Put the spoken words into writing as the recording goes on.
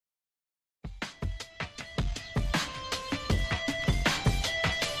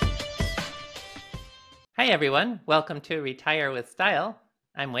Hi, everyone. Welcome to Retire with Style.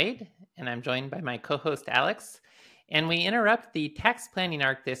 I'm Wade, and I'm joined by my co-host, Alex. And we interrupt the tax planning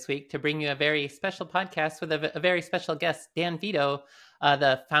arc this week to bring you a very special podcast with a very special guest, Dan Veto,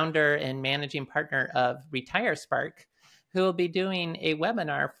 the founder and managing partner of Retire Spark, who will be doing a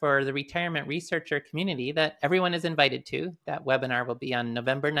webinar for the retirement researcher community that everyone is invited to. That webinar will be on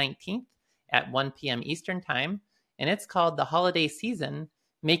November 19th at 1 p.m. Eastern Time, and it's called The Holiday Season,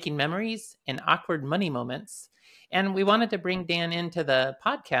 Making Memories and Awkward Money Moments. And we wanted to bring Dan into the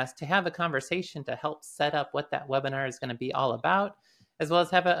podcast to have a conversation to help set up what that webinar is going to be all about, as well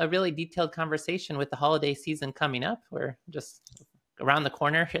as have a really detailed conversation with the holiday season coming up. We're just around the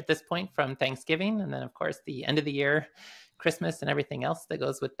corner at this point from Thanksgiving, and then, of course, the end of the year, Christmas, and everything else that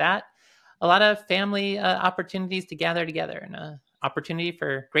goes with that. A lot of family opportunities to gather together and an opportunity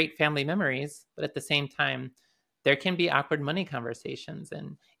for great family memories, but at the same time, there can be awkward money conversations.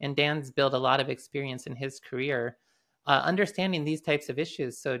 And Dan's built a lot of experience in his career understanding these types of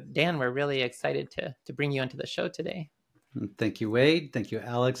issues. So Dan, we're really excited to bring you into the show today. Thank you, Wade. Thank you,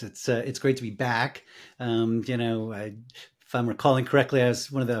 Alex. It's great to be back. If I'm recalling correctly, I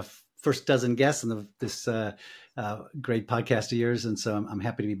was one of the first dozen guests in this great podcast of yours. And so I'm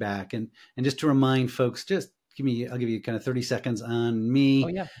happy to be back. And just to remind folks, I'll give you kind of 30 seconds on me. Oh,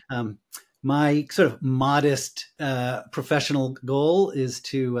 yeah. My sort of modest professional goal is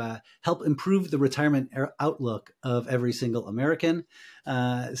to help improve the retirement outlook of every single American.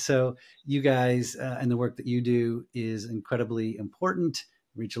 So you guys and the work that you do is incredibly important,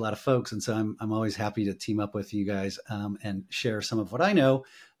 reach a lot of folks. And so I'm always happy to team up with you guys and share some of what I know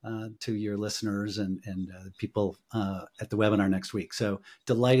to your listeners and people at the webinar next week. So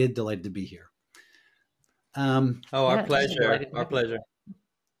delighted to be here. Our pleasure. Our pleasure.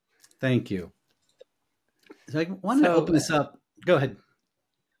 Thank you. So I wanted to open this up. Go ahead.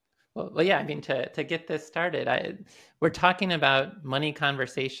 Well, yeah, I mean, to get this started, we're talking about money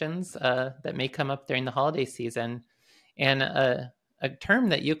conversations that may come up during the holiday season. And a term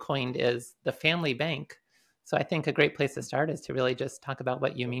that you coined is the family bank. So I think a great place to start is to really just talk about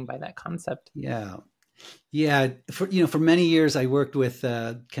what you mean by that concept. Yeah. For many years, I worked with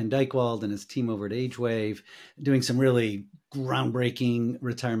Ken Dykewald and his team over at AgeWave, doing some really groundbreaking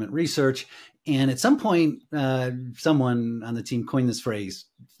retirement research. And at some point, someone on the team coined this phrase,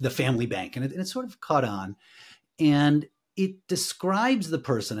 the family bank, and it sort of caught on. And it describes the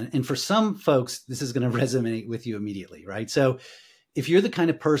person. And for some folks, this is going to resonate with you immediately, right? So if you're the kind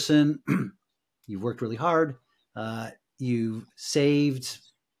of person, you've worked really hard, you've saved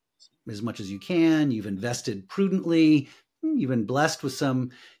as much as you can, you've invested prudently, you've been blessed with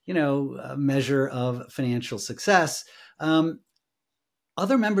some, measure of financial success.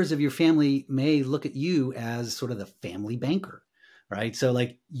 Other members of your family may look at you as sort of the family banker, right? So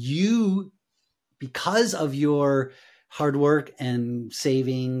like you, because of your hard work and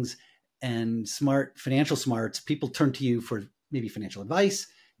savings and smart financial smarts, people turn to you for maybe financial advice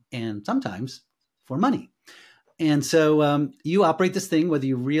and sometimes for money. And so you operate this thing, whether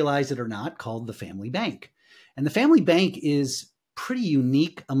you realize it or not, called the family bank. And the family bank is pretty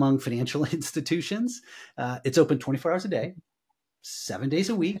unique among financial institutions. It's open 24 hours a day, 7 days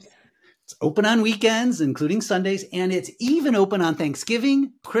a week. It's open on weekends, including Sundays, and it's even open on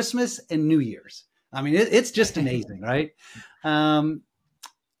Thanksgiving, Christmas, and New Year's. I mean, it's just amazing, right?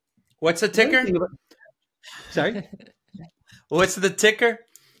 What's the ticker? Sorry? What's the ticker?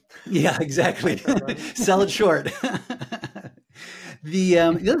 Yeah, exactly. Sell it short. The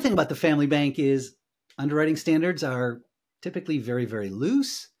other thing about the family bank is underwriting standards are typically very, very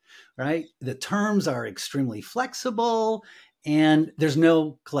loose, right? The terms are extremely flexible, and there's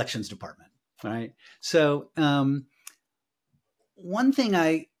no collections department, right? So one thing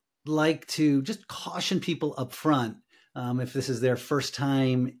I like to just caution people up front, if this is their first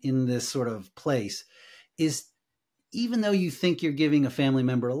time in this sort of place, is even though you think you're giving a family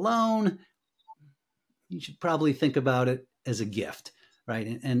member a loan, you should probably think about it as a gift,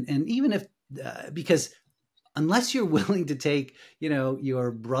 right? And even if, because unless you're willing to take,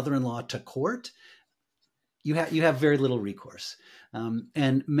 your brother-in-law to court, you have very little recourse.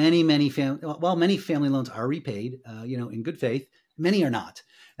 And many family loans are repaid, in good faith, many are not.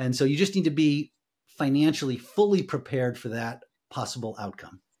 And so you just need to be financially fully prepared for that possible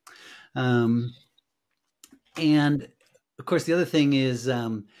outcome. And of course, the other thing is,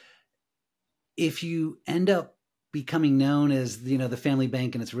 if you end up becoming known as, the family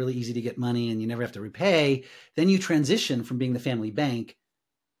bank and it's really easy to get money and you never have to repay, then you transition from being the family bank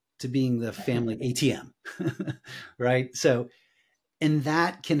to being the family ATM, right? So, and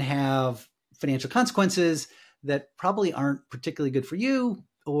that can have financial consequences that probably aren't particularly good for you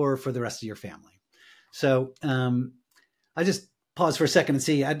or for the rest of your family. So I just pause for a second and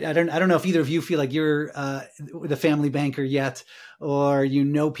see. I don't know if either of you feel like you're the family banker yet, or you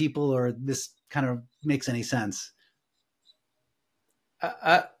know people, or this kind of makes any sense.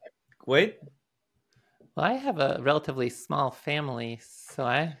 Wait. Well, I have a relatively small family,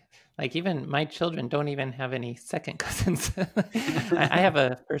 so even my children don't even have any second cousins. I have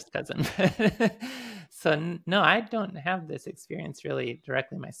a first cousin. So no, I don't have this experience really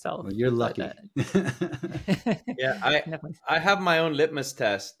directly myself. Well, you're lucky. Yeah, I have my own litmus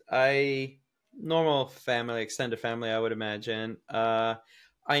test. Normal family, extended family, I would imagine.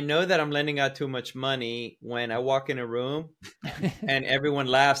 I know that I'm lending out too much money when I walk in a room and everyone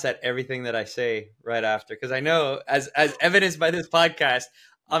laughs at everything that I say right after. Because I know, as evidenced by this podcast,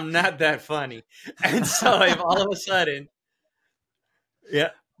 I'm not that funny. And so if all of a sudden, yeah,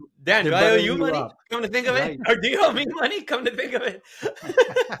 Dan, do I owe you money? Come to think of it. Or do you owe me money? Come to think of it.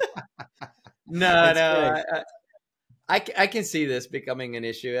 No. I can see this becoming an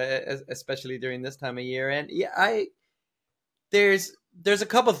issue, especially during this time of year. And yeah, there's a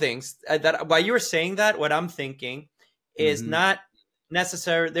couple things that while you were saying that, what I'm thinking is not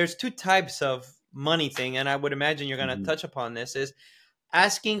necessary. There's two types of money thing, and I would imagine you're going to touch upon this, is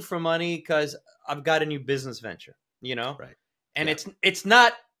asking for money because I've got a new business venture, right? And it's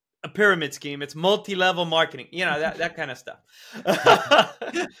not a pyramid scheme. It's multi-level marketing, that kind of stuff.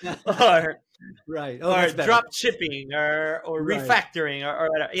 Or drop shipping or refactoring or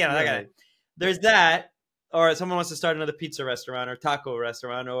that kind of. There's that. Or someone wants to start another pizza restaurant or taco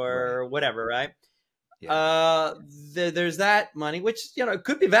restaurant or whatever, right? Yeah. There's that money, which, it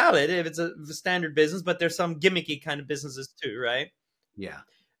could be valid if it's a standard business, but there's some gimmicky kind of businesses too, right? Yeah.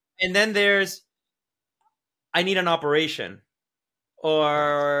 And then there's, I need an operation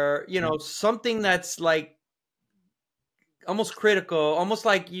or, something that's like almost critical, almost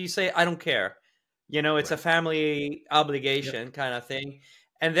like you say, I don't care. It's a family obligation kind of thing.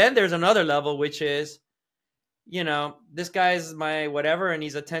 And then there's another level, which is, this guy's my whatever, and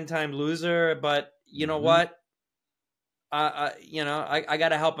he's a 10-time loser, but you know what? I got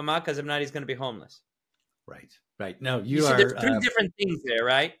to help him out because if not, he's going to be homeless. Right. No, there's three different things there,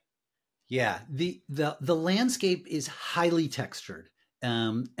 right? Yeah. The landscape is highly textured.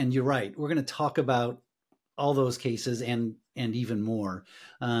 And you're right. We're going to talk about all those cases and even more.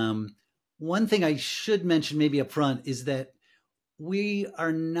 One thing I should mention maybe up front is that we're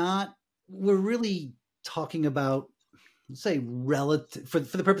really talking about, let's say, relative for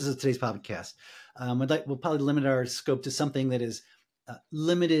the purposes of today's podcast. We'll probably limit our scope to something that is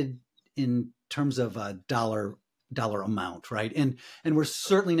limited in terms of a dollar amount, right? And we're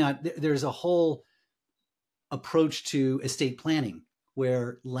certainly not. There's a whole approach to estate planning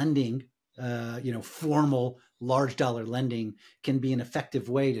where lending, formal large dollar lending can be an effective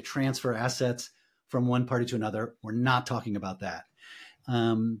way to transfer assets from one party to another. We're not talking about that.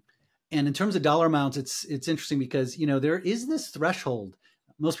 And in terms of dollar amounts, it's interesting because, there is this threshold.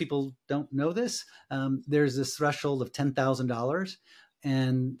 Most people don't know this. There's this threshold of $10,000.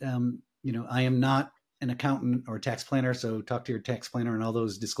 And, I am not an accountant or a tax planner, so talk to your tax planner and all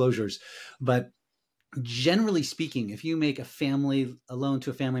those disclosures. But generally speaking, if you make a loan to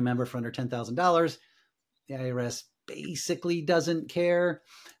a family member for under $10,000, the IRS basically doesn't care.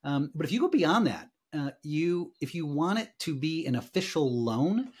 But if you go beyond that, if you want it to be an official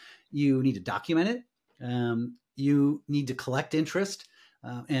loan, you need to document it. You need to collect interest.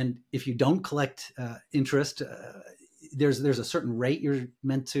 And if you don't collect interest, there's a certain rate you're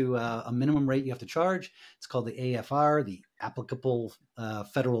meant to, a minimum rate you have to charge. It's called the AFR, the applicable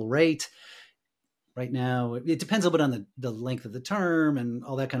federal rate. Right now, it depends a little bit on the length of the term and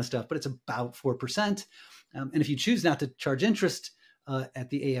all that kind of stuff, but it's about 4%. And if you choose not to charge interest at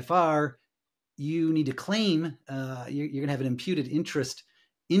the AFR, you need to claim, you're going to have an imputed interest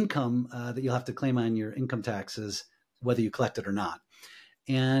income that you'll have to claim on your income taxes, whether you collect it or not.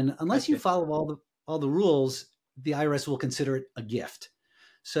 And unless you follow all the rules, the IRS will consider it a gift.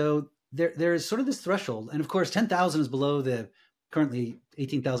 So there is sort of this threshold. And of course, $10,000 is below the currently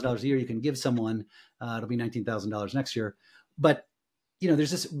 $18,000 a year you can give someone. It'll be $19,000 next year. But,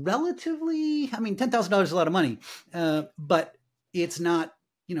 there's this relatively, $10,000 is a lot of money, but it's not,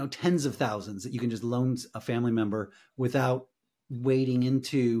 tens of thousands that you can just loan a family member without wading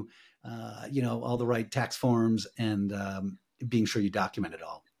into, all the right tax forms and being sure you document it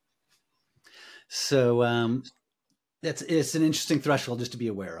all. So it's an interesting threshold just to be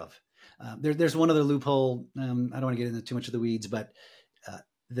aware of. There's one other loophole. I don't want to get into too much of the weeds, but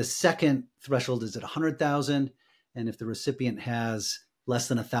the second threshold is at $100,000, and if the recipient has less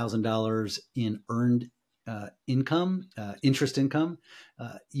than $1,000 in earned income, interest income,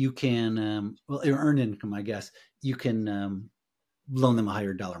 you can, well, earn income, I guess, you can loan them a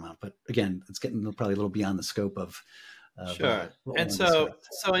higher dollar amount. But again, it's getting probably a little beyond the scope of sure. And so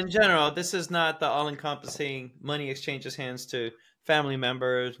in general, this is not the all-encompassing money exchanges hands to family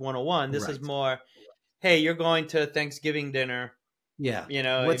members 101. This is more, hey, you're going to Thanksgiving dinner. Yeah. You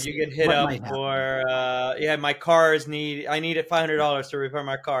know, if you get hit up for, my cars I need $500 to repair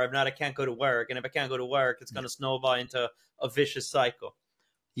my car. If not, I can't go to work. And if I can't go to work, it's going to snowball into a vicious cycle.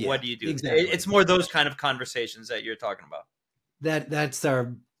 Yeah, what do you do? Exactly. It's more those kind of conversations that you're talking about. That's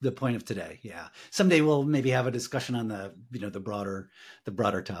the point of today. Yeah. Someday we'll maybe have a discussion on the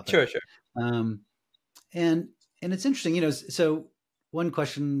broader topic. Sure. And it's interesting, so one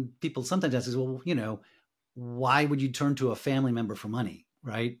question people sometimes ask is, well, why would you turn to a family member for money?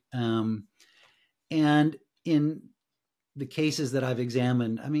 Right. And in the cases that I've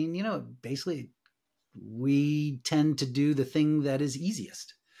examined, I mean, basically we tend to do the thing that is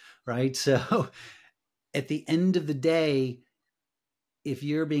easiest. Right. So at the end of the day, if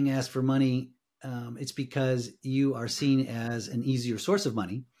you're being asked for money, it's because you are seen as an easier source of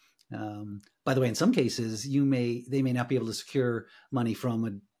money. By the way, in some cases, they may not be able to secure money from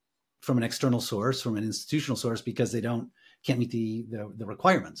an external source, from an institutional source, because they can't meet the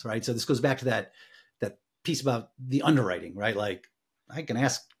requirements, right? So this goes back to that piece about the underwriting, right? Like, I can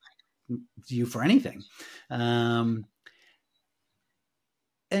ask you for anything. And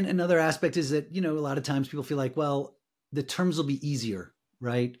another aspect is that, a lot of times people feel like, well, the terms will be easier,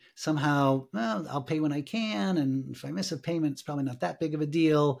 right? Somehow, well, I'll pay when I can. And if I miss a payment, it's probably not that big of a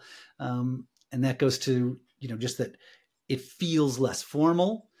deal. And that goes to, just that it feels less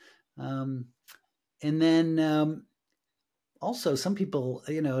formal. And then also some people,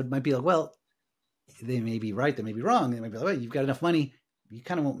 it might be like, well, they may be right, they may be wrong. They might be like, well, you've got enough money, you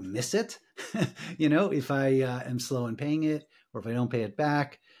kind of won't miss it, if I am slow in paying it, or if I don't pay it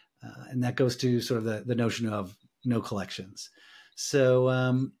back. And that goes to sort of the notion of no collections. So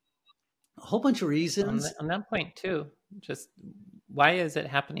a whole bunch of reasons. On that point too, just why is it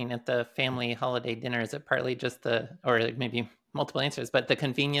happening at the family holiday dinner? Is it partly just or maybe multiple answers, but the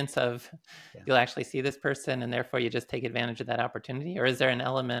convenience of you'll actually see this person and therefore you just take advantage of that opportunity? Or is there an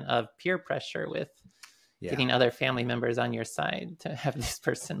element of peer pressure with getting other family members on your side to have this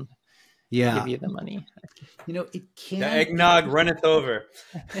person give you the money? It can. The eggnog runneth over.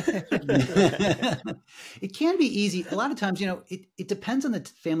 It can be easy. A lot of times, it depends on the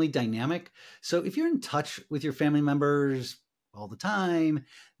family dynamic. So if you're in touch with your family members all the time,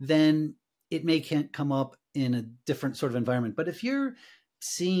 then it may can't come up in a different sort of environment. But if you're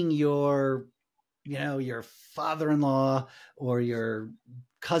seeing your father-in-law or your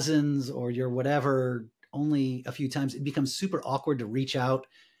cousins or your whatever only a few times, it becomes super awkward to reach out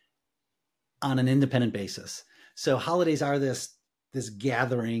on an independent basis. So holidays are this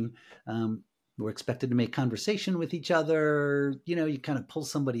gathering. We're expected to make conversation with each other. You kind of pull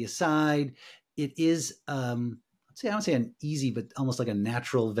somebody aside. It is, I don't say an easy, but almost like a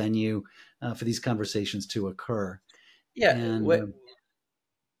natural venue for these conversations to occur. Yeah. And,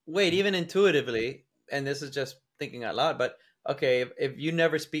 wait, even intuitively, and this is just thinking out loud, but okay, if you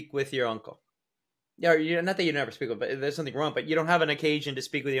never speak with your uncle, not that you never speak with, but there's something wrong, but you don't have an occasion to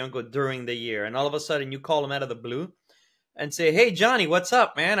speak with your uncle during the year. And all of a sudden you call him out of the blue and say, hey, Johnny, what's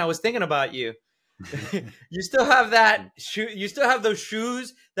up, man? I was thinking about you. You still have that shoe. You still have those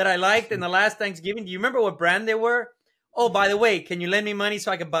shoes that I liked in the last Thanksgiving. Do you remember what brand they were? Oh, by the way, can you lend me money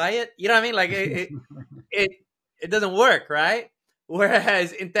so I can buy it? You know what I mean? Like it doesn't work, right?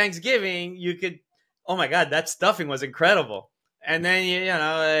 Whereas in Thanksgiving, you could, oh my God, that stuffing was incredible. And then,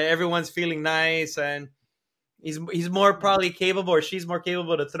 everyone's feeling nice, and he's more probably capable, or she's more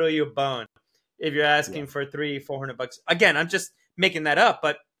capable to throw you a bone if you're asking for $300-400. Again, I'm just making that up,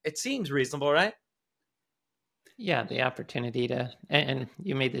 but it seems reasonable, right? Yeah, the opportunity to, and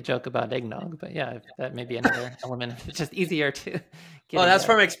you made the joke about eggnog, but that may be another element. It's just easier to get. Oh, that's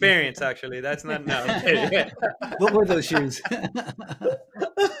from experience, actually. That's not, no. What were those shoes?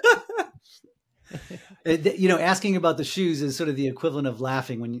 Asking about the shoes is sort of the equivalent of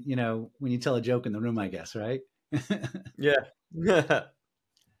laughing when you tell a joke in the room, I guess, right? Yeah.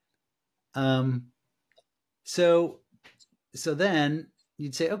 So then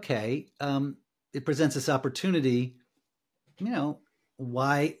you'd say, okay, it presents this opportunity.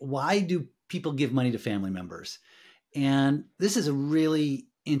 Why do people give money to family members? And this is a really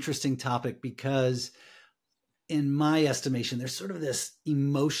interesting topic because, in my estimation, there's sort of this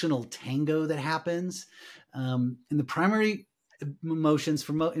emotional tango that happens. And the primary emotions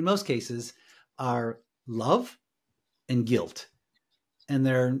in most cases are love and guilt. and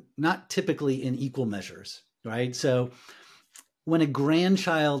they're not typically in equal measures, right? So when a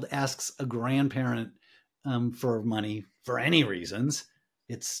grandchild asks a grandparent for money for any reasons,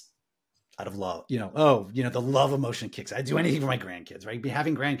 it's out of love, the love emotion kicks. I'd do anything for my grandkids, right?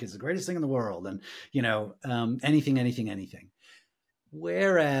 Having grandkids is the greatest thing in the world. And, anything.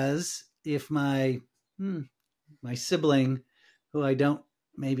 Whereas if my sibling, who I don't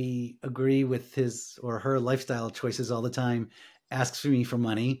maybe agree with his or her lifestyle choices all the time, asks for me for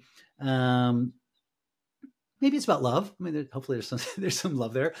money, maybe it's about love. I mean, hopefully there's some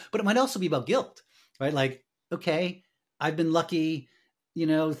love there, but it might also be about guilt, right? Like, okay, I've been lucky,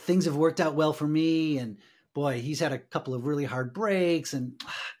 things have worked out well for me, and boy, he's had a couple of really hard breaks, and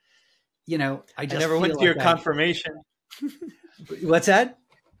I never went to your confirmation. What's that?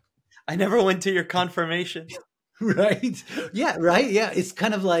 I never went to your confirmation. Right. Yeah. Right. Yeah. It's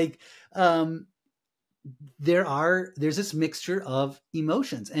kind of like, there's this mixture of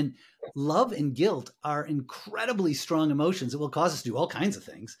emotions, and love and guilt are incredibly strong emotions that will cause us to do all kinds of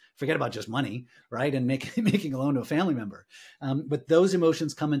things. Forget about just money, right? And making a loan to a family member. But those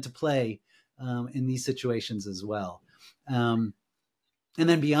emotions come into play in these situations as well. And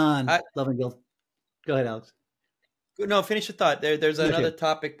then beyond love and guilt. Go ahead, Alex. No, finish your thought. There's another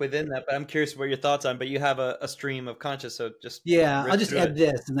topic within that, but I'm curious what your thoughts on. But you have a stream of conscious, so just I'll just add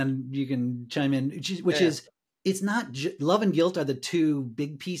this, and then you can chime in. Which is, it's not love and guilt are the two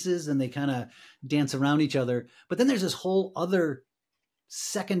big pieces, and they kind of dance around each other. But then there's this whole other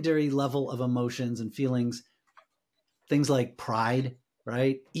secondary level of emotions and feelings, things like pride,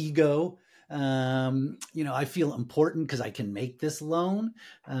 right? Ego. I feel important because I can make this loan.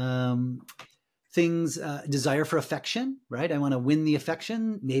 Things, desire for affection, right? I want to win the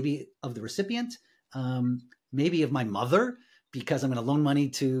affection, maybe of the recipient, maybe of my mother, because I'm going to loan money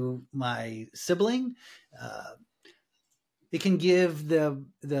to my sibling. It can give the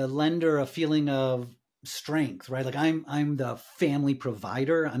lender a feeling of strength, right? Like I'm the family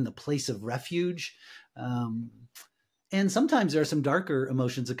provider. I'm the place of refuge. And sometimes there are some darker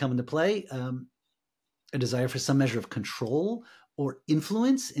emotions that come into play. A desire for some measure of control or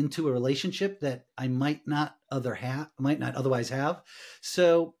influence into a relationship that I might not otherwise have.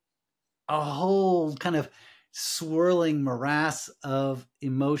 So a whole kind of swirling morass of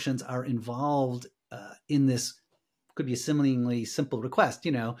emotions are involved in this. Could be a seemingly simple request,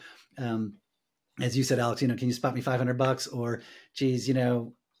 as you said, Alex, can you spot me $500? Or, geez,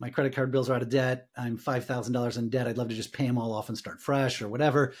 my credit card bills are out of debt. I'm $5,000 in debt. I'd love to just pay them all off and start fresh, or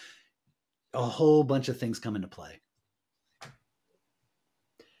whatever. A whole bunch of things come into play.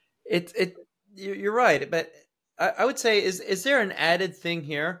 You're right, but I would say, is there an added thing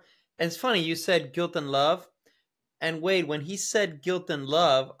here? And it's funny, you said guilt and love, and Wade, when he said guilt and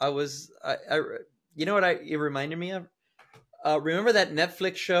love, you know what it reminded me of? Remember that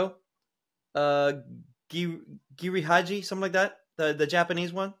Netflix show, Girihaji, something like that, the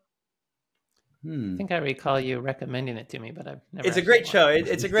Japanese one? I think I recall you recommending it to me, but I've never. It's a great show.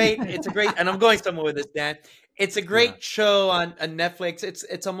 It's a great, and I'm going somewhere with this, Dan. It's a great show on Netflix.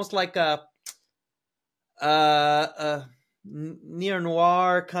 It's almost like a neo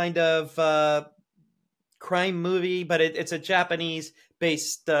noir kind of crime movie, but it's a Japanese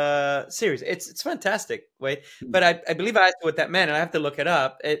based series. It's fantastic. Wait, but I believe I asked you what that meant, and I have to look it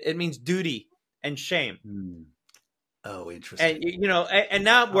up. It means duty and shame. Oh, interesting. And and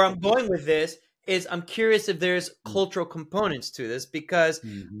now where I'm going with this is I'm curious if there's cultural components to this, because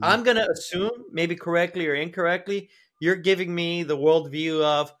I'm going to assume, maybe correctly or incorrectly, you're giving me the worldview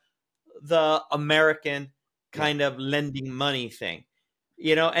of the American kind of lending money thing,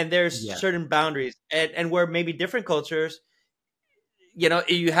 and there's certain boundaries, and where maybe different cultures,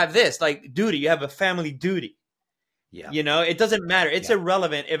 you have this like duty, you have a family duty. Yeah. It doesn't matter. It's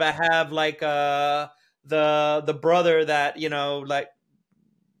irrelevant if I have like the brother that,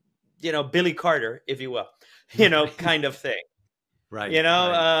 Billy Carter, if you will, kind of thing. Right.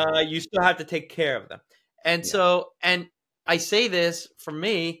 You still have to take care of them. And so, and I say this for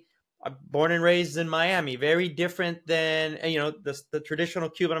me, I'm born and raised in Miami, very different than, the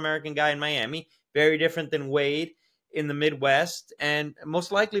traditional Cuban American guy in Miami, very different than Wade in the Midwest, and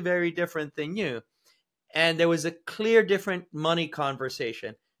most likely very different than you. And there was a clear different money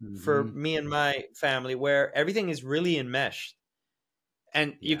conversation for me and my family, where everything is really enmeshed.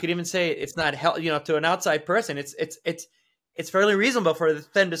 And you could even say it's not healthy, to an outside person, it's fairly reasonable for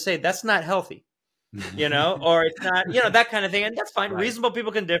them to say that's not healthy, or it's not, that kind of thing. And that's fine. Right. Reasonable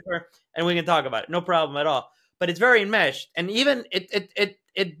people can differ, and we can talk about it. No problem at all. But it's very enmeshed. And even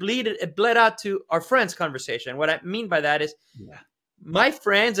it bled out to our friends' conversation. What I mean by that is my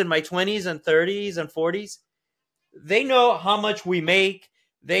friends in my 20s and 30s and 40s, they know how much we make.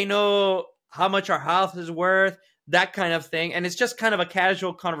 They know how much our house is worth, that kind of thing. And it's just kind of a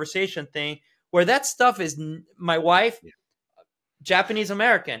casual conversation thing where that stuff is my wife, Japanese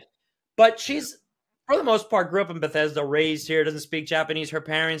American, but she's for the most part grew up in Bethesda, raised here, doesn't speak Japanese. Her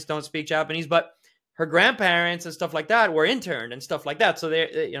parents don't speak Japanese, but her grandparents and stuff like that were interned and stuff like that. So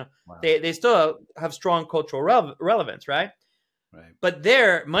they still have strong cultural relevance, right? Right. But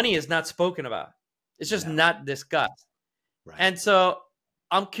their money is not spoken about. It's just not discussed. Right. And so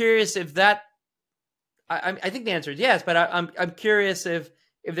I'm curious if that, I think the answer is yes, but I'm curious if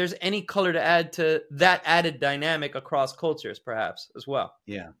there's any color to add to that added dynamic across cultures, perhaps as well.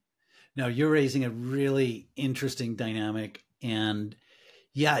 Yeah. No, you're raising a really interesting dynamic. And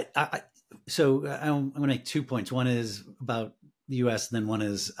yeah, so I'm going to make 2 points. One is about the US, and then one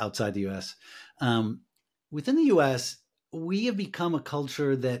is outside the US. Within the US, we have become a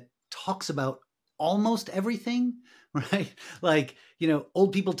culture that talks about almost everything, right? Like,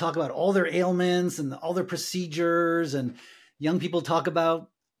 old people talk about all their ailments and all their procedures, and young people talk about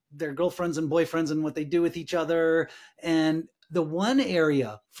their girlfriends and boyfriends and what they do with each other. And the one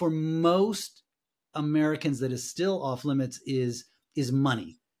area for most Americans that is still off limits is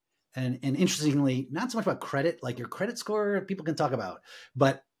money. And interestingly, not so much about credit, like your credit score, people can talk about,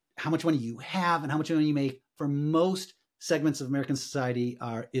 but how much money you have and how much money you make for most segments of American society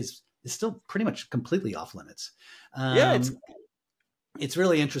is still pretty much completely off limits. It's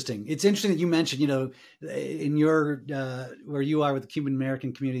really interesting. It's interesting that you mentioned, in your where you are with the Cuban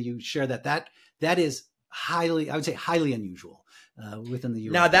American community, you share that is highly unusual within the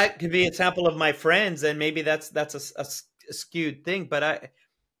U.S. Now that could be a sample of my friends, and maybe that's a skewed thing, but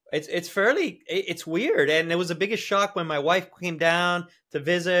it's weird, and it was the biggest shock when my wife came down to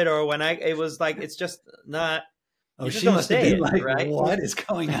visit, or when it was like it's just not. Oh, she must have been like, right? What is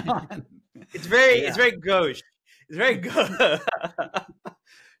going on? It's very gauche. It's very good.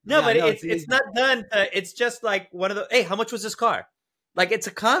 It's not done. It's just like one of the, hey, how much was this car? Like, it's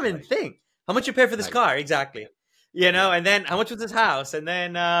a common thing. How much you pay for this car? Exactly. And then how much was this house? And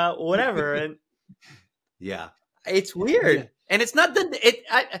then whatever. And it's weird. Yeah. And it's not done.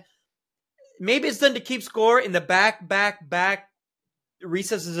 Maybe it's done to keep score in the back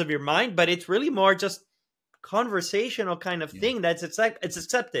recesses of your mind, but it's really more just conversational kind of thing it's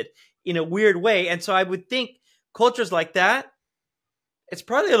accepted in a weird way. And so I would think cultures like that, it's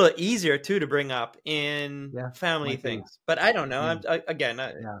probably a little easier too to bring up in family things. But I don't know.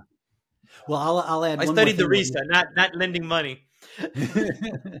 Well, I'll add. I studied the RISA, not lending money.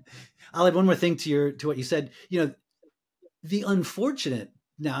 I'll add one more thing to what you said. The unfortunate.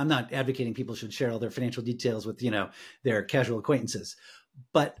 Now, I'm not advocating people should share all their financial details with their casual acquaintances,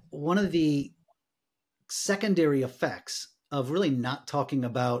 but one of the secondary effects of really not talking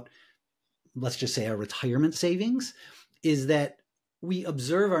about, let's just say, our retirement savings, is that we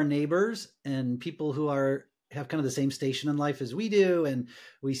observe our neighbors and people who have kind of the same station in life as we do, and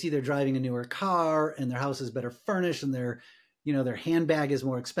we see they're driving a newer car and their house is better furnished and their handbag is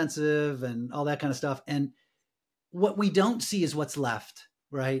more expensive and all that kind of stuff. And what we don't see is what's left,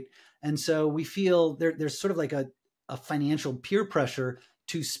 right? And so we feel there's sort of like a financial peer pressure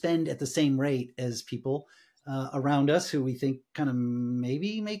to spend at the same rate as people around us who we think kind of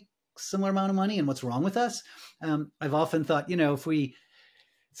maybe make similar amount of money, and what's wrong with us. I've often thought, if we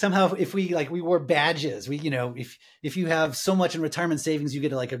wore badges, if you have so much in retirement savings, you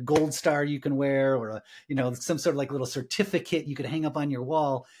get like a gold star you can wear, or some sort of like little certificate you could hang up on your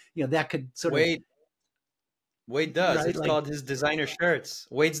wall. That could sort of. Wade does. Right? It's called his designer shirts.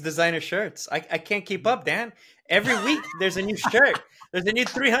 Wade's designer shirts. I can't keep up, Dan. Every week there's a new shirt. There's a new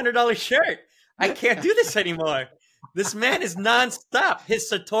 $300 shirt. I can't do this anymore. This man is nonstop. His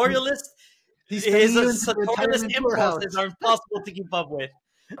sartorialist impulses are impossible to keep up with.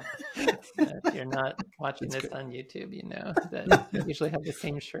 If you're not watching this on YouTube, that we usually have the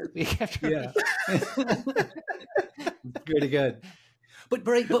same shirt week after week. Pretty good. But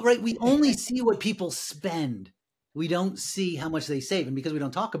right, we only see what people spend. We don't see how much they save, and because we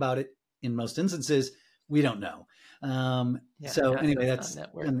don't talk about it in most instances, we don't know. So anyway, that's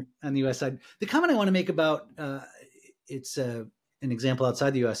on the U.S. side. The comment I want to make about it's an example outside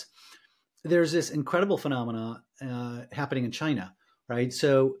the U.S. There's this incredible phenomena happening in China, right?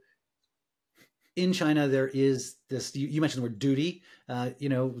 So in China, there is this. You mentioned the word duty.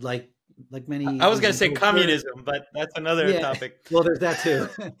 Like many. I was going to say communism, but that's another topic. Well, there's that too.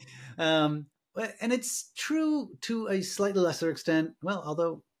 And it's true to a slightly lesser extent. Well,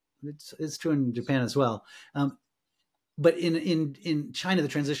 although it's true in Japan as well. But in China, the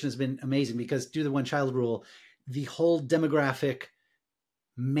transition has been amazing because due to the one-child rule, the whole demographic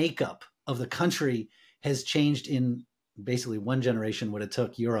makeup of the country has changed in basically one generation what it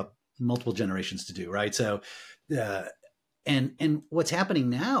took Europe multiple generations to do, right? So, and what's happening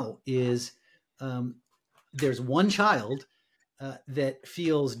now is there's one child that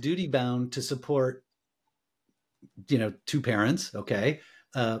feels duty bound to support, two parents, okay,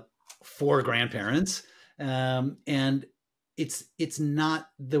 4 grandparents, and it's not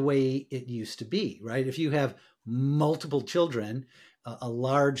the way it used to be, right? If you have multiple children, a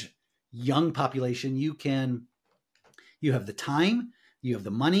large young population, you have the time, you have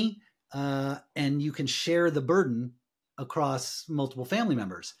the money, and you can share the burden across multiple family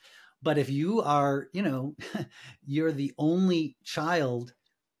members. But if you are, you're the only child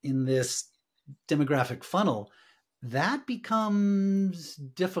in this demographic funnel, that becomes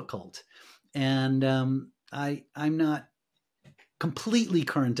difficult. And I'm not completely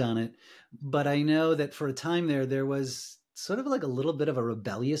current on it, but I know that for a time there was sort of like a little bit of a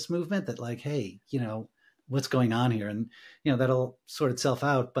rebellious movement that like, hey, what's going on here? And, that'll sort itself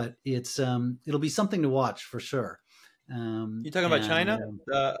out, but it'll be something to watch for sure. You're talking about China,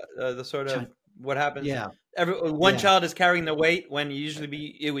 the sort of China. What happens? Yeah, one child is carrying the weight when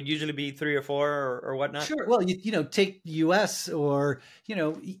it would usually be 3 or 4 or whatnot. Sure. Well, take the U.S. or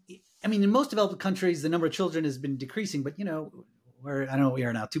in most developed countries, the number of children has been decreasing, but where I don't know what we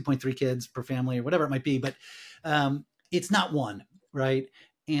are now, 2.3 kids per family or whatever it might be, but it's not one, right?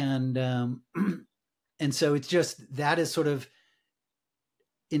 And so it's just that is sort of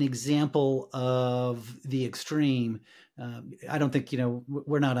an example of the extreme. I don't think,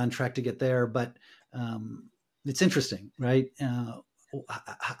 we're not on track to get there, but it's interesting, right?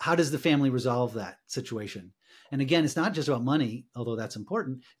 How does the family resolve that situation? And again, it's not just about money, although that's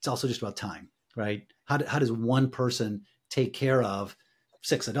important. It's also just about time, right? How does one person take care of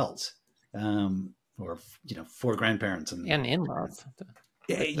 6 adults, or 4 grandparents and in-laws?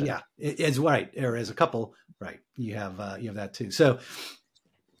 Yeah, it's right. Or as a couple, right? You have that too. So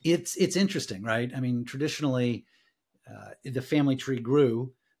it's interesting, right? I mean, traditionally, the family tree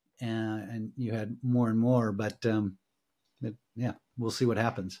grew, and you had more and more, but yeah, we'll see what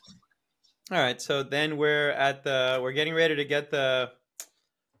happens. All right, so then we're getting ready to get the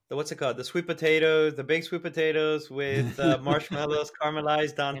what's it called? The sweet potatoes, the baked sweet potatoes with marshmallows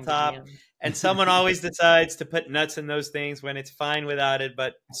caramelized on top. And someone always decides to put nuts in those things when it's fine without it,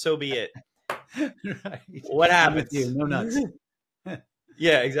 but so be it. Right. What happens? No nuts.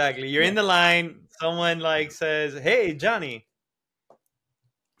 Yeah, exactly. You're in the line. Someone says, "Hey, Johnny."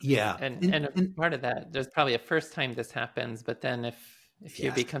 Yeah. And part of that, there's probably a first time this happens, but then if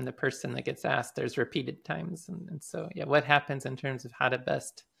you become the person that gets asked, there's repeated times. And so, what happens in terms of how to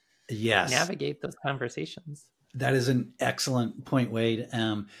best navigate those conversations? That is an excellent point, Wade.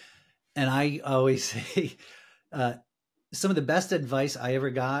 And I always say some of the best advice I ever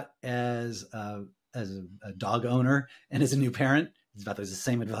got as a dog owner and as a new parent is about the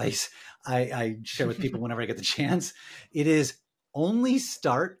same advice I share with people whenever I get the chance. It is only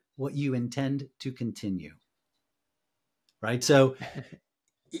start what you intend to continue. Right. So,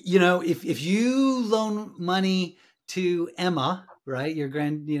 if you loan money to Emma, right, your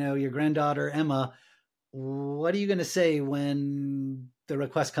granddaughter, Emma, what are you going to say when the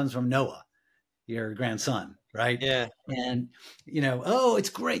request comes from Noah, your grandson? Right. Yeah. And, oh, it's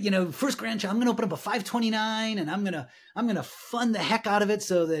great. First grandchild, I'm going to open up a 529 and I'm going to fund the heck out of it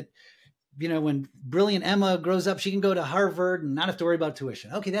so that, when brilliant Emma grows up, she can go to Harvard and not have to worry about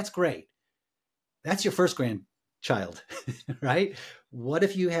tuition. Okay. That's great. That's your first grandchild, right? What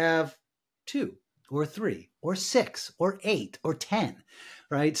if you have 2 or 3 or 6 or 8 or 10,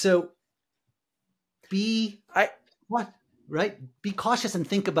 right? So be cautious and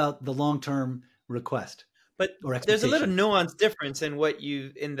think about the long-term request. But there's a little nuance difference in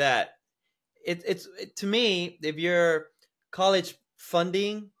in that. It's to me, if you're college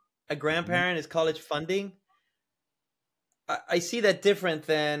funding, a grandparent is college funding, I see that different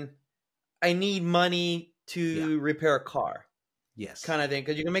than I need money to repair a car. Yes. Kind of thing.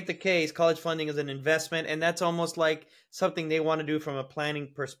 Because you can make the case college funding is an investment, and that's almost like something they want to do from a planning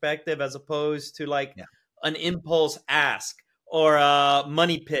perspective as opposed to an impulse ask or a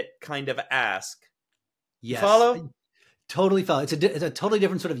money pit kind of ask. Yes. Follow? Totally follow. It's a totally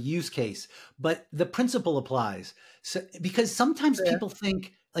different sort of use case, but the principle applies. So, because sometimes people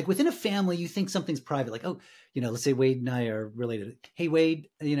think, within a family, you think something's private, let's say Wade and I are related. Hey, Wade,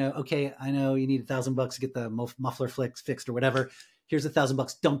 okay, I know you need $1,000 to get the muffler fixed or whatever. Here's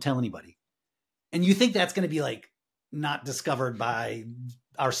 $1,000. Don't tell anybody. And you think that's going to be not discovered by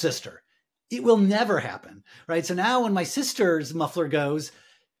our sister. It will never happen, right? So now when my sister's muffler goes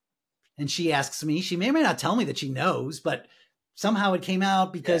and she asks me, she may or may not tell me that she knows, but somehow it came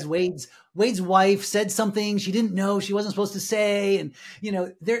out because Wade's wife said something she didn't know she wasn't supposed to say. And,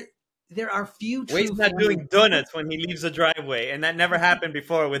 there are few true Wade's not doing donuts when he leaves the driveway. And that never happened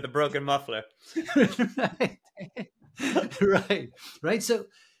before with the broken muffler. Right.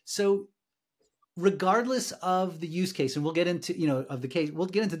 So regardless of the use case, and we'll get into, we'll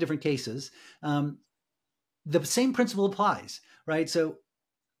get into different cases. The same principle applies, right? So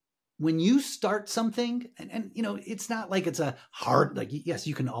when you start something, and it's not like it's a hard, like, yes,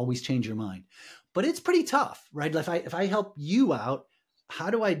 you can always change your mind, but it's pretty tough, right? If I help you out, how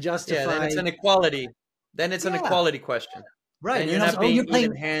do I justify? Yeah, then it's an equality. Then it's an equality question. Right. And you're not being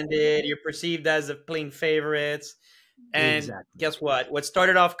even-handed. You're perceived as playing favorites. And guess what? What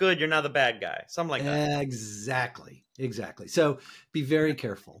started off good, you're now the bad guy. Something like that. Exactly. So be very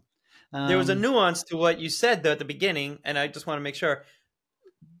careful. There was a nuance to what you said, though, at the beginning, and I just want to make sure.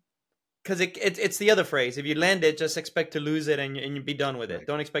 Because it's the other phrase. If you land it, just expect to lose it and you be done with it. Right.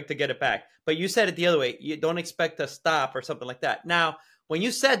 Don't expect to get it back. But you said it the other way. You don't expect to stop or something like that. Now, when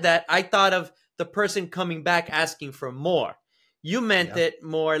you said that, I thought of the person coming back asking for more. You meant it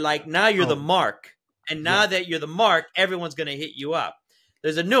more like now you're the mark. And now that you're the mark, everyone's going to hit you up.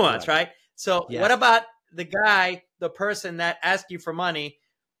 There's a nuance, right? So what about the guy, the person that asked you for money?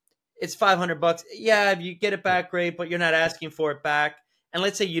 It's $500. Yeah, if you get it back, great, but you're not asking for it back. And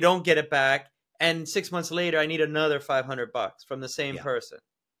let's say you don't get it back, and 6 months later, I need another $500 from the same person.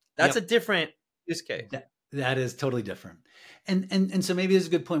 That's a different use case. That is totally different. And so maybe this is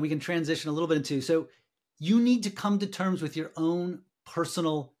a good point. We can transition a little bit into, so you need to come to terms with your own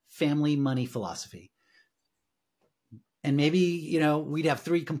personal family money philosophy. And maybe, we'd have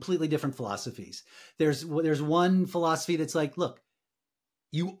three completely different philosophies. There's one philosophy that's like, look,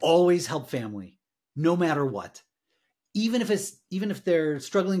 you always help family, no matter what. Even if they're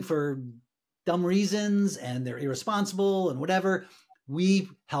struggling for dumb reasons and they're irresponsible and whatever, we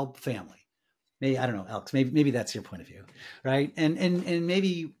help family. Maybe, I don't know, Alex, maybe that's your point of view, right? And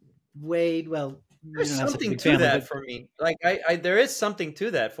maybe Wade, well, there's something to that for me. Like there is something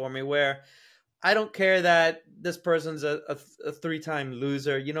to that for me where I don't care that this person's a 3-time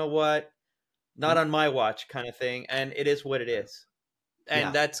loser. You know what? Not on my watch, kind of thing. And it is what it is.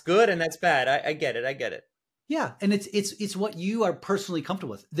 And that's good and that's bad. I get it. Yeah, and it's what you are personally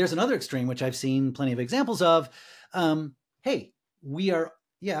comfortable with. There's another extreme, which I've seen plenty of examples of. Hey, we're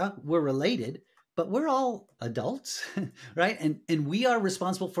related, but we're all adults, right? And we are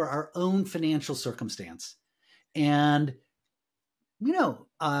responsible for our own financial circumstance. And,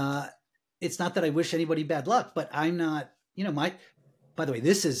 it's not that I wish anybody bad luck, but I'm not, by the way,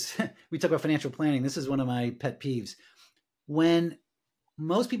 this is, we talk about financial planning. This is one of my pet peeves. When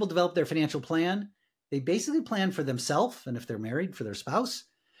most people develop their financial plan, they basically plan for themselves, and if they're married, for their spouse,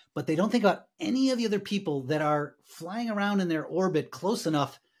 but they don't think about any of the other people that are flying around in their orbit close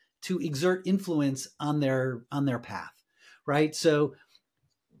enough to exert influence on their path, right? So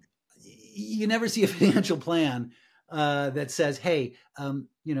you never see a financial plan that says, hey,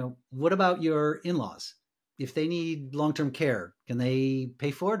 what about your in-laws? If they need long-term care, can they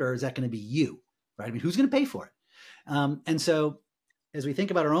pay for it, or is that going to be you, right? I mean, who's going to pay for it? And so as we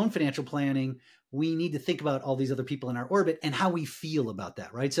think about our own financial planning, we need to think about all these other people in our orbit and how we feel about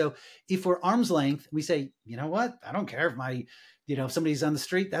that, right? So if we're arm's length, we say, you know what? I don't care if if somebody's on the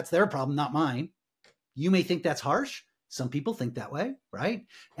street, that's their problem, not mine. You may think that's harsh. Some people think that way, right?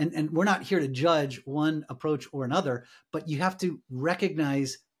 And we're not here to judge one approach or another, but you have to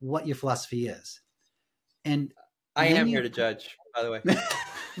recognize what your philosophy is. And I am here to judge, by the way.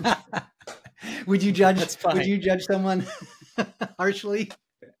 Would you judge someone harshly?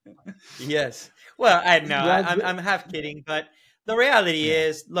 Yes. Well, I'm half kidding, but the reality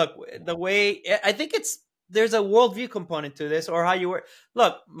is, look, the way I think there's a worldview component to this, or how you work.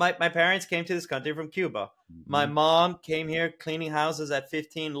 Look, my parents came to this country from Cuba. Mm-hmm. My mom came here cleaning houses at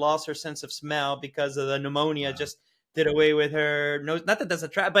 15, lost her sense of smell because of the pneumonia, just did away with her nose. Not that that's a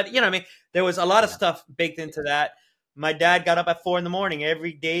trap, but there was a lot of stuff baked into that. My dad got up at 4 a.m.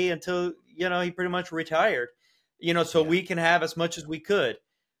 every day until, he pretty much retired, so we can have as much as we could.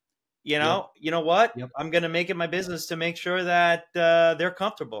 You know what? Yep. I'm going to make it my business to make sure that they're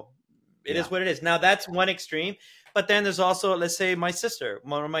comfortable. It is what it is. Now, that's one extreme. But then there's also, let's say, my sister,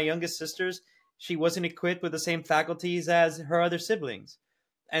 one of my youngest sisters. She wasn't equipped with the same faculties as her other siblings.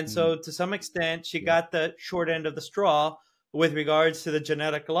 And so to some extent, she got the short end of the straw with regards to the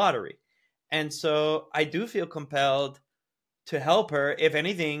genetic lottery. And so I do feel compelled to help her, if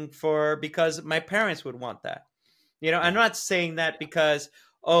anything, because my parents would want that. I'm not saying that because,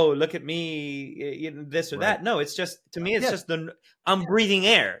 oh, look at me, this or that. No, it's just, to me, it's just I'm breathing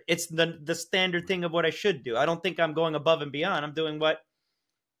air. It's the standard thing of what I should do. I don't think I'm going above and beyond. I'm doing what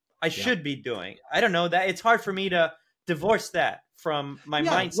I should be doing. I don't know, that it's hard for me to divorce that from my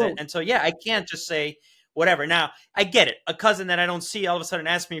mindset. Well, and so, I can't just say whatever. Now, I get it. A cousin that I don't see all of a sudden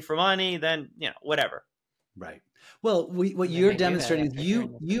asks me for money, then, whatever. Right. Well, what you're demonstrating is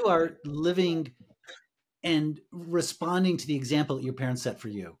you are living and responding to the example that your parents set for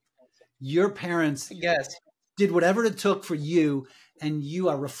you. Your parents did whatever it took for you, and you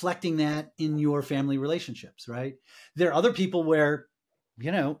are reflecting that in your family relationships, right? There are other people where,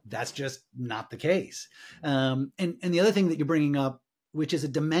 that's just not the case. And the other thing that you're bringing up, which is a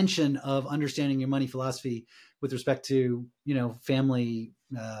dimension of understanding your money philosophy with respect to, family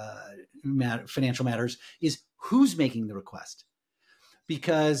financial matters, is who's making the request.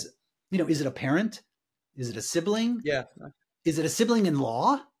 Because, is it a parent? Is it a sibling? Yeah. Is it a sibling in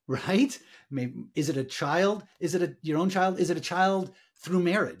law? Right? Maybe, is it a child? Is it your own child? Is it a child through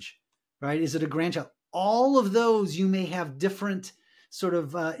marriage? Right? Is it a grandchild? All of those you may have different sort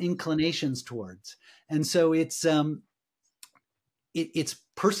of inclinations towards, and so it's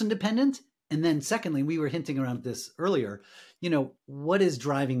person dependent. And then secondly, we were hinting around this earlier. What is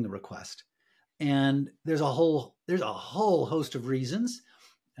driving the request? And there's a whole host of reasons.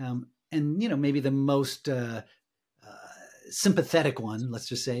 And, maybe the most sympathetic one, let's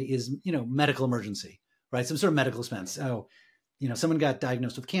just say, is, medical emergency, right? Some sort of medical expense. Oh, someone got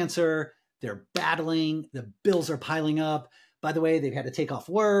diagnosed with cancer. They're battling. The bills are piling up. By the way, they've had to take off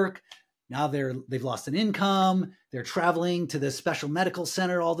work. Now they've lost an income. They're traveling to this special medical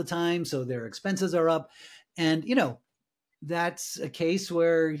center all the time, so their expenses are up. And, that's a case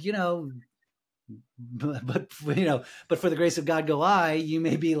where, but for the grace of God go I, you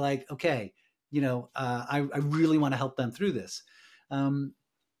may be like, okay, I really want to help them through this.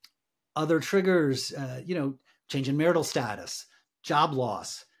 Other triggers, change in marital status, job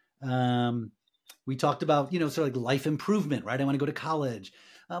loss. We talked about, sort of like life improvement, right? I want to go to college.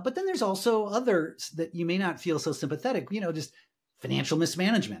 But then there's also others that you may not feel so sympathetic, just financial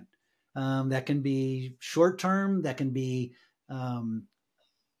mismanagement. That can be short-term, that can be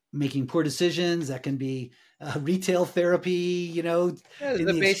making poor decisions, that can be retail therapy,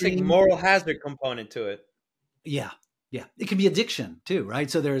 the basic moral hazard component to it. Yeah. It can be addiction too, right?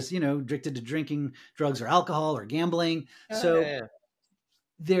 So there's, addicted to drinking, drugs or alcohol or gambling. It's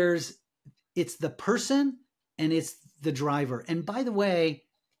the person and it's the driver. And by the way,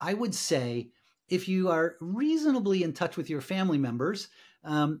 I would say if you are reasonably in touch with your family members,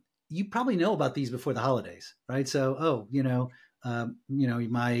 you probably know about these before the holidays, right? So,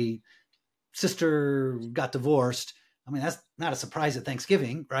 my sister got divorced. I mean, that's not a surprise at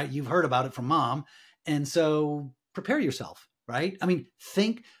Thanksgiving, right? You've heard about it from mom. And so prepare yourself, right? I mean,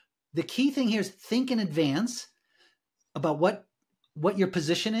 the key thing here is think in advance about what your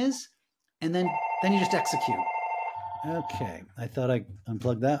position is, and then you just execute. Okay. I thought I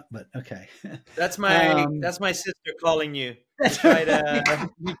unplugged that, but okay. That's my sister calling you. Try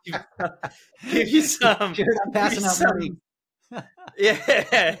to give you some. I'm passing out money.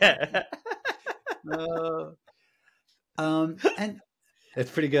 Yeah. And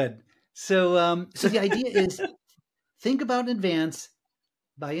it's pretty good. So the idea is think about in advance,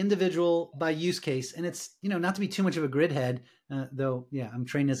 by individual, by use case. And it's, not to be too much of a grid head, though. Yeah. I'm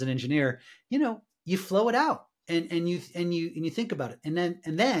trained as an engineer, you flow it out and you think about it.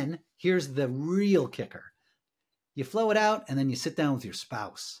 And then here's the real kicker. You flow it out and then you sit down with your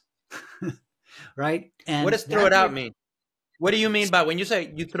spouse, right? And what does throw it out mean? What do you mean by when you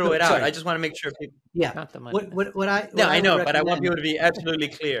say you throw it out? Sorry. I just want to make sure people. Yeah. Not the money. I know, but I want people to be absolutely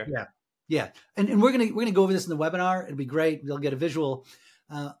clear. Yeah. And we're gonna go over this in the webinar. It'll be great. We'll get a visual.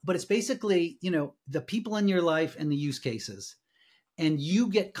 But it's basically, the people in your life and the use cases, and you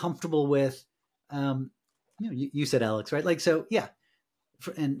get comfortable with, you said Alex, right? Like, so yeah.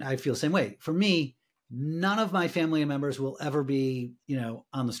 And I feel the same way. For me, none of my family members will ever be,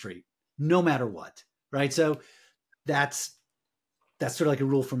 on the street, no matter what. Right. So that's sort of like a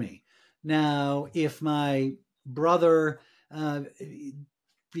rule for me. Now, if my brother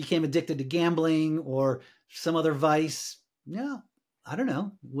became addicted to gambling or some other vice, I don't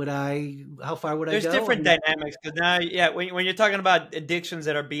know. How far would I go? There's different dynamics. Because now, when you're talking about addictions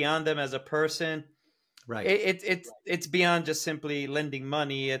that are beyond them as a person, right? It's beyond just simply lending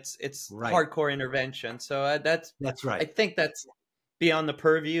money. It's right. Hardcore intervention. So that's right. I think that's beyond the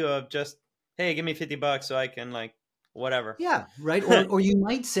purview of just, hey, give me $50 so I can whatever. Yeah, right. Or you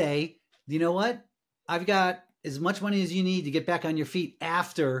might say, you know what? I've got as much money as you need to get back on your feet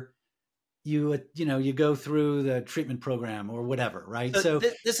after you go through the treatment program or whatever, right? So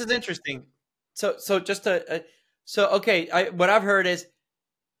this is interesting. So just okay, what I've heard is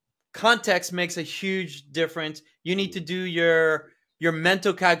context makes a huge difference. You need to do your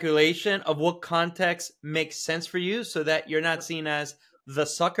mental calculation of what context makes sense for you, so that you're not seen as the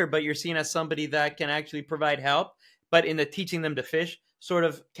sucker, but you're seen as somebody that can actually provide help, but in the teaching them to fish sort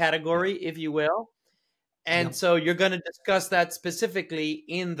of category, if you will. And so you're going to discuss that specifically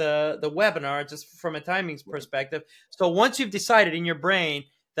in the webinar, just from a timing perspective. So once you've decided in your brain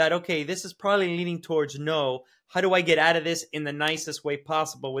that, okay, this is probably leaning towards no, how do I get out of this in the nicest way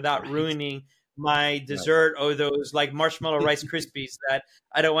possible without ruining my dessert or those like marshmallow Rice Krispies that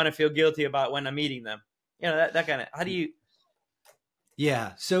I don't want to feel guilty about when I'm eating them? That kind of, how do you?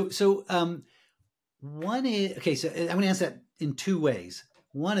 Yeah. So one is, okay, so I'm going to answer that in two ways.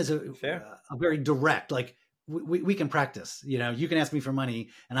 One is a very direct, like we can practice, you can ask me for money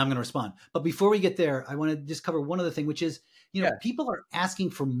and I'm going to respond. But before we get there, I want to just cover one other thing, which is, people are asking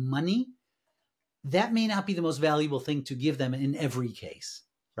for money. That may not be the most valuable thing to give them in every case.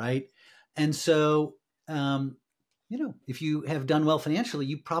 Right. And so, if you have done well financially,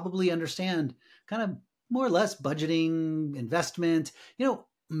 you probably understand kind of more or less budgeting, investment,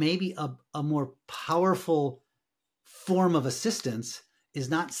 maybe a more powerful form of assistance is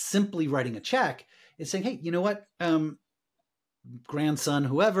not simply writing a check. It's saying, hey, you know what, grandson,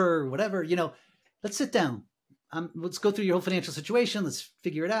 whoever, whatever, let's sit down. Let's go through your whole financial situation. Let's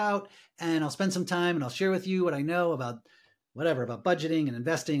figure it out. And I'll spend some time and I'll share with you what I know about whatever, about budgeting and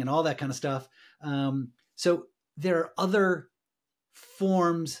investing and all that kind of stuff. So there are other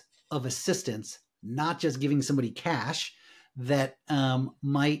forms of assistance, not just giving somebody cash, that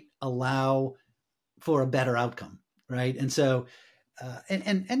might allow for a better outcome. Right. And so,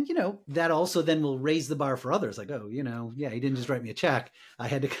 that also then will raise the bar for others. Like, oh, he didn't just write me a check. I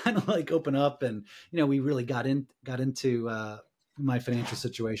had to kind of like open up and, we really got into my financial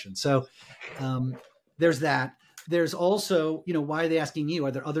situation. So there's that. There's also, why are they asking you?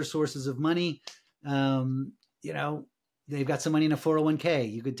 Are there other sources of money? They've got some money in a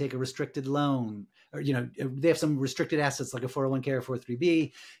 401k. You could take a restricted loan, or, they have some restricted assets like a 401k or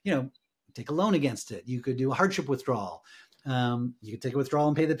 403b, take a loan against it. You could do a hardship withdrawal. You could take a withdrawal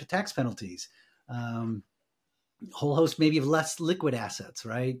and pay the tax penalties. Whole host maybe of less liquid assets,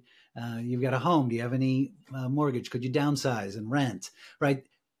 right? You've got a home. Do you have any mortgage? Could you downsize and rent, right?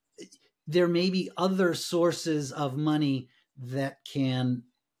 There may be other sources of money that can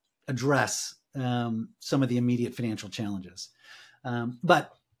address some of the immediate financial challenges.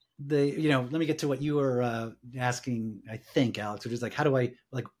 But let me get to what you were asking, I think, Alex, which is like, how do I,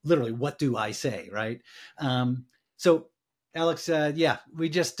 like, literally, what do I say, right? So Alex, we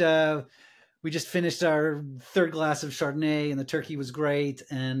just finished our third glass of Chardonnay and the turkey was great.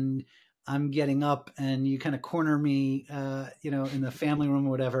 And I'm getting up and you kind of corner me, in the family room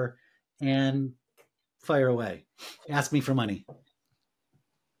or whatever, and fire away. Ask me for money.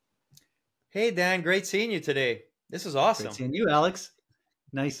 Hey, Dan, great seeing you today. This is awesome. Great seeing you, Alex.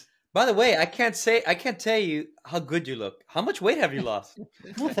 Nice. By the way, I can't tell you how good you look. How much weight have you lost?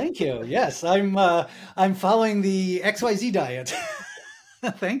 Well, thank you. Yes, I'm following the XYZ diet.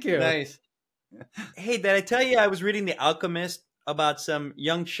 Thank you. Nice. Hey, did I tell you I was reading The Alchemist about some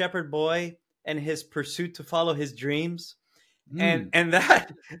young shepherd boy and his pursuit to follow his dreams? And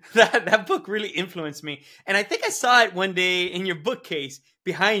that book really influenced me. And I think I saw it one day in your bookcase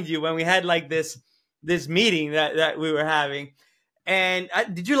behind you when we had like this meeting that we were having. And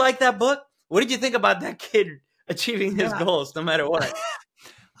did you like that book? What did you think about that kid achieving his goals no matter what?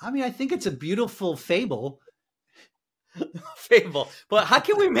 I mean, I think it's a beautiful fable. But how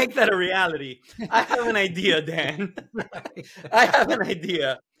can we make that a reality? I have an idea, Dan. I have an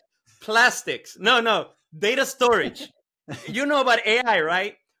idea. Plastics. No, data storage. You know about AI,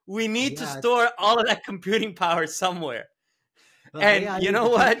 right? We need to store all of that computing power somewhere. Well, and AI, you know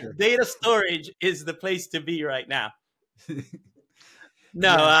what? Future. Data storage is the place to be right now.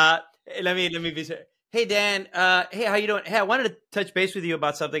 Let me be. Hey, Dan. Hey, how you doing? Hey, I wanted to touch base with you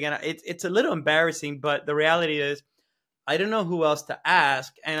about something, and it's a little embarrassing, but the reality is, I don't know who else to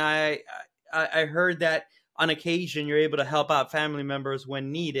ask, and I heard that on occasion you're able to help out family members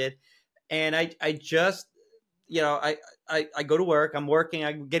when needed, and I just, I go to work. I'm working.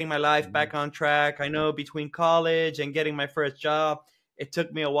 I'm getting my life back on track. I know between college and getting my first job, it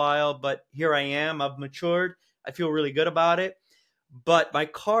took me a while, but here I am. I've matured. I feel really good about it. But my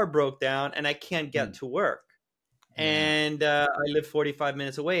car broke down and I can't get to work. And I live 45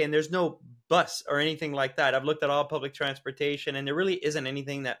 minutes away and there's no bus or anything like that. I've looked at all public transportation and there really isn't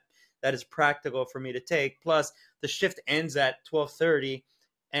anything that is practical for me to take. Plus the shift ends at 12:30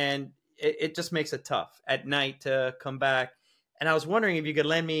 and it just makes it tough at night to come back. And I was wondering if you could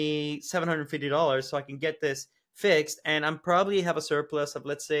lend me $750 so I can get this fixed. And I'm probably have a surplus of,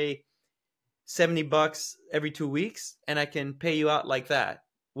 let's say, $70 every 2 weeks, and I can pay you out like that.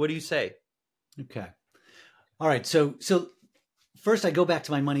 What do you say? Okay. All right. So first I go back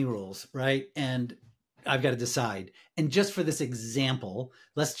to my money rules, right? And I've got to decide. And just for this example,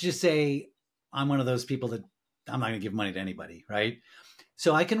 let's just say I'm one of those people that I'm not going to give money to anybody, right?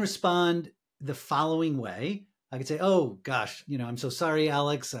 So I can respond the following way. I could say, oh gosh, I'm so sorry,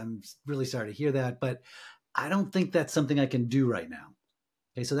 Alex. I'm really sorry to hear that, but I don't think that's something I can do right now.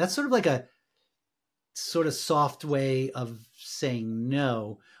 Okay. So that's sort of like a sort of soft way of saying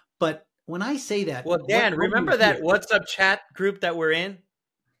no. But when I say that, well, Dan, remember that WhatsApp chat group that we're in?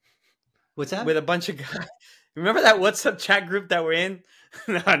 What's that? With a bunch of guys. Remember that WhatsApp chat group that we're in?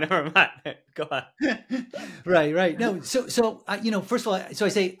 No, never mind. Go on. Right. No, so first of all, so I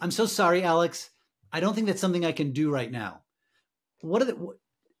say, I'm so sorry, Alex. I don't think that's something I can do right now.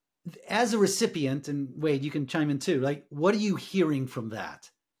 As a recipient, and Wade, you can chime in too, like, what are you hearing from that?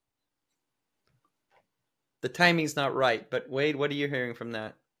 The timing's not right, but Wade, what are you hearing from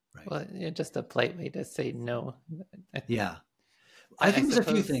that? Right. Well, just a polite way to say no. Yeah. I think there's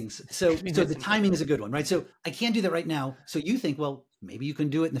a few things. So the timing is a good one, right? So I can't do that right now. So you think, well, maybe you can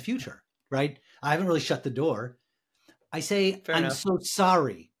do it in the future, right? I haven't really shut the door. I say, I'm so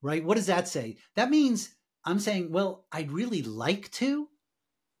sorry, right? What does that say? That means I'm saying, well, I'd really like to, ...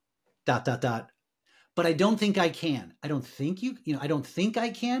 but I don't think I can. I don't think I don't think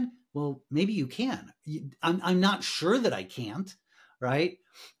I can. Well, maybe you can. I'm not sure that I can't, right?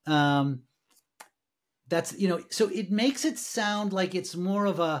 That's, so it makes it sound like it's more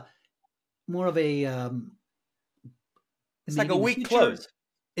of a it's like a weak close.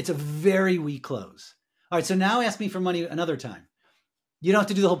 It's a very weak close. All right. So now ask me for money another time. You don't have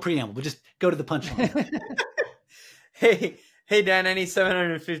to do the whole preamble, but just go to the punchline. Hey, Dan, I need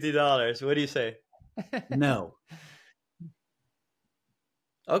 $750. What do you say? No.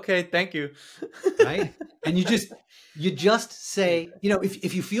 Okay, thank you. Right? And you just say,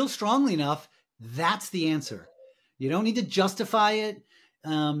 if you feel strongly enough, that's the answer. You don't need to justify it.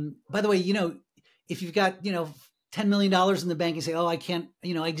 By the way, if you've got, $10 million in the bank and say, oh, I can't,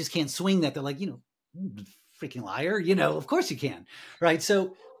 I just can't swing that. They're like, freaking liar, of course you can. Right.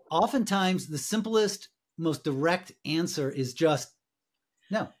 So oftentimes the simplest, most direct answer is just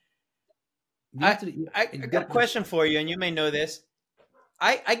no. I got a question for you, and you may know this.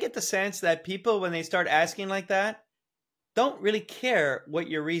 I get the sense that people, when they start asking like that, don't really care what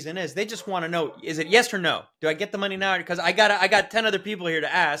your reason is. They just want to know, is it yes or no? Do I get the money now? Because I got 10 other people here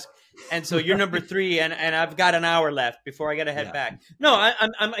to ask. And so you're number 3, and I've got an hour left before I got to head back. No,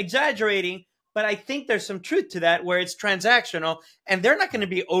 I'm exaggerating, but I think there's some truth to that, where it's transactional, and they're not going to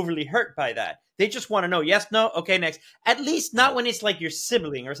be overly hurt by that. They just want to know, yes, no, okay, next. At least not when it's like your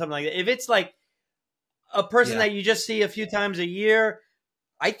sibling or something like that. If it's like a person that you just see a few times a year,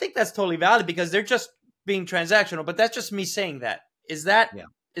 I think that's totally valid, because they're just being transactional. But that's just me saying that. Is that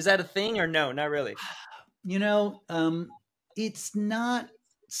a thing, or no? Not really. It's not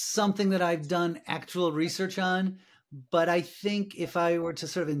something that I've done actual research on, but I think if I were to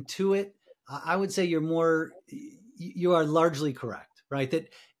sort of intuit, I would say you are largely correct, right? That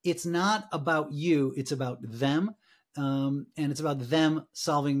it's not about you, it's about them. And it's about them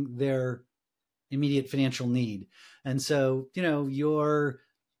solving their immediate financial need. And so, your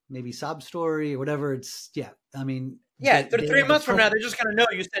maybe sob story or whatever, it's, I mean. Yeah, 3 months from now, they're just going to know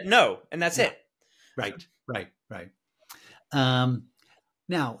you said no, and that's it. Right.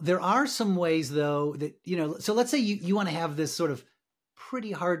 Now, there are some ways, though, that, so let's say you want to have this sort of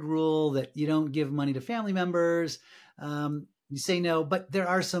pretty hard rule that you don't give money to family members. You say no, but there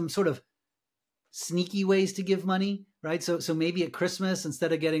are some sort of sneaky ways to give money, right? So maybe at Christmas,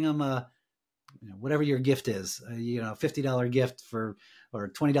 instead of getting them whatever your gift is, $50 gift or a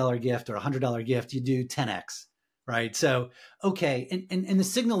 $20 gift or $100 gift, you do 10x, right? So, okay. And the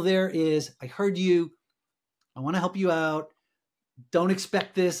signal there is, I heard you, I want to help you out. Don't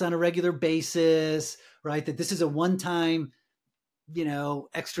expect this on a regular basis, right? That this is a one-time,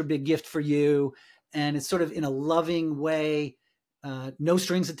 extra big gift for you. And it's sort of in a loving way, no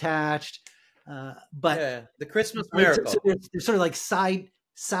strings attached. But the Christmas miracle. So there's sort of like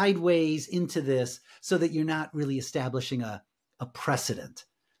sideways into this, so that you're not really establishing a precedent.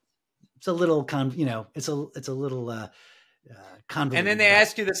 It's a little it's a little convoluted. And then they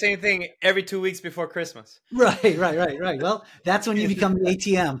ask you the same thing every 2 weeks before Christmas. Right. Well, that's when you become the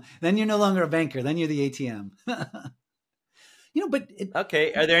ATM. Then you're no longer a banker. Then you're the ATM.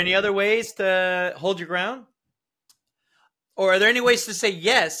 Okay. Are there any other ways to hold your ground? Or are there any ways to say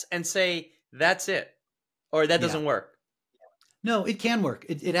yes and say that's it, or that doesn't work? No, it can work.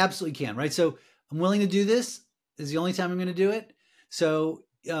 It absolutely can. Right. So I'm willing to do this. This is the only time I'm going to do it. So,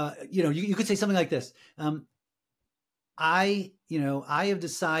 you could say something like this. I have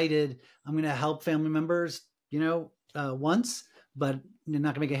decided I'm going to help family members, once, but I'm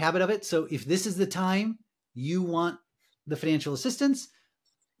not going to make a habit of it. So if this is the time you want the financial assistance,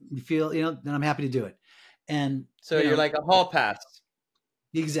 you feel, then I'm happy to do it. And so you're like a hall pass.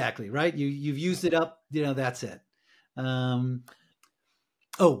 Exactly. Right. You've used it up, that's it.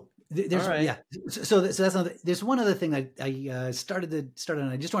 There's right. Yeah. So that's not. There's one other thing I started on.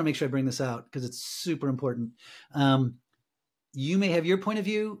 I just want to make sure I bring this out because it's super important. You may have your point of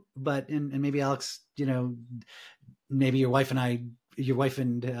view, but and maybe Alex, maybe your wife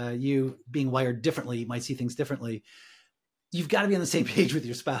and you being wired differently might see things differently. You've got to be on the same page with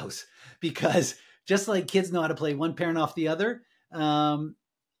your spouse, because just like kids know how to play one parent off the other,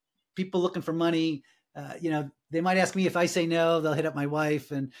 people looking for money, they might ask me. If I say no, they'll hit up my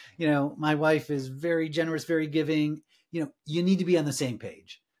wife, and my wife is very generous, very giving. You need to be on the same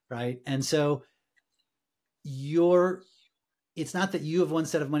page, right? And so it's not that you have one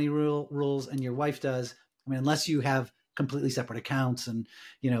set of money rules and your wife does. I mean, unless you have completely separate accounts and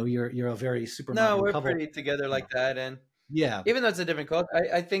you're a very super. No, we're couple. pretty together like that, and yeah, even though it's a different culture,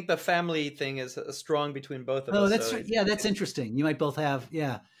 I think the family thing is strong between both of us. Oh, that's interesting. You might both have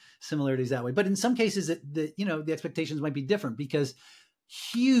similarities that way, but in some cases, the expectations might be different, because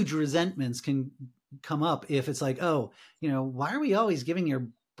huge resentments can come up if it's like, oh, why are we always giving your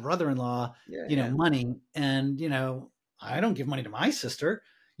brother-in-law money, and I don't give money to my sister,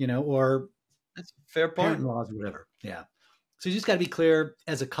 or that's a fair point. Parent-in-laws or whatever. Yeah. So you just got to be clear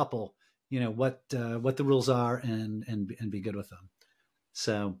as a couple, what the rules are, and be good with them.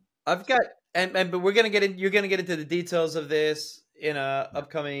 So I've got, but we're going to get in, you're going to get into the details of this in a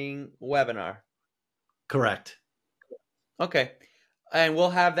upcoming webinar. Correct. Okay. And we'll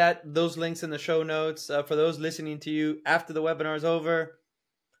have those links in the show notes for those listening to you after the webinar is over.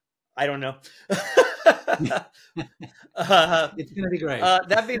 I don't know. It's going to be great.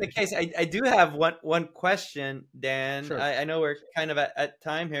 That being the case, I do have one question, Dan. Sure. I know we're kind of at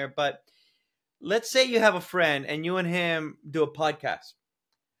time here, but let's say you have a friend and you and him do a podcast.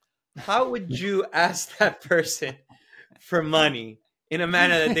 How would you ask that person for money in a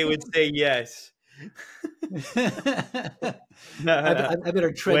manner that they would say yes? I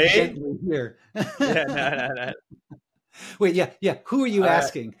better tread gently here. No. Wait, yeah. Who are you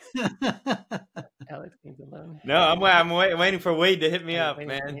asking? Alex needs a loan. No, I'm waiting for Wade to hit me up,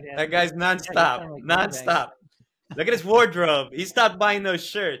 man. That guy's nonstop. Nonstop. Look at his wardrobe. He stopped buying those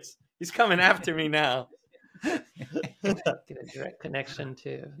shirts. He's coming after me now. Get a direct connection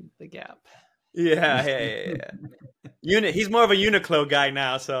to the Gap. Yeah. He's more of a Uniqlo guy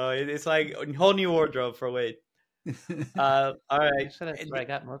now, so it's like a whole new wardrobe for Wade. All right. Actually, that's where I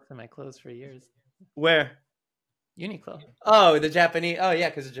got most of my clothes for years. Where? Uniqlo. Oh, the Japanese. Oh, yeah,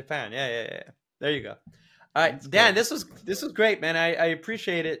 because of Japan. Yeah. There you go. All right, Dan, cool. This was great, man. I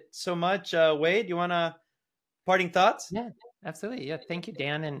appreciate it so much. Wade, you want to parting thoughts? Yeah, absolutely. Yeah, thank you,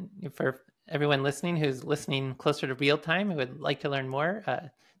 Dan, and for everyone listening who's listening closer to real time who would like to learn more.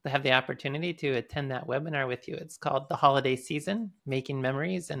 To have the opportunity to attend that webinar with you. It's called The Holiday Season, Making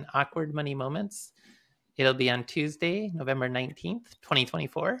Memories and Awkward Money Moments. It'll be on Tuesday, November 19th,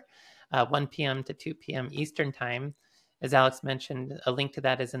 2024, 1 p.m. to 2 p.m. Eastern Time. As Alex mentioned, a link to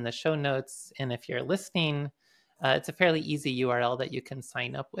that is in the show notes. And if you're listening, it's a fairly easy URL that you can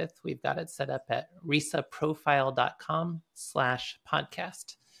sign up with. We've got it set up at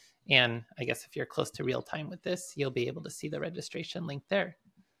risaprofile.com/podcast. And I guess if you're close to real time with this, you'll be able to see the registration link there.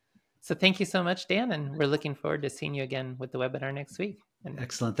 So thank you so much, Dan, and we're looking forward to seeing you again with the webinar next week. And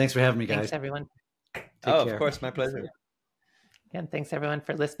excellent. Thanks for having me, guys. Thanks, everyone. Take care. Of course. My pleasure. Again, thanks, everyone,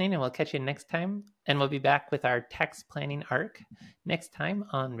 for listening, and we'll catch you next time. And we'll be back with our tax planning arc next time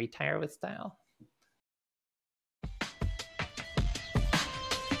on Retire with Style.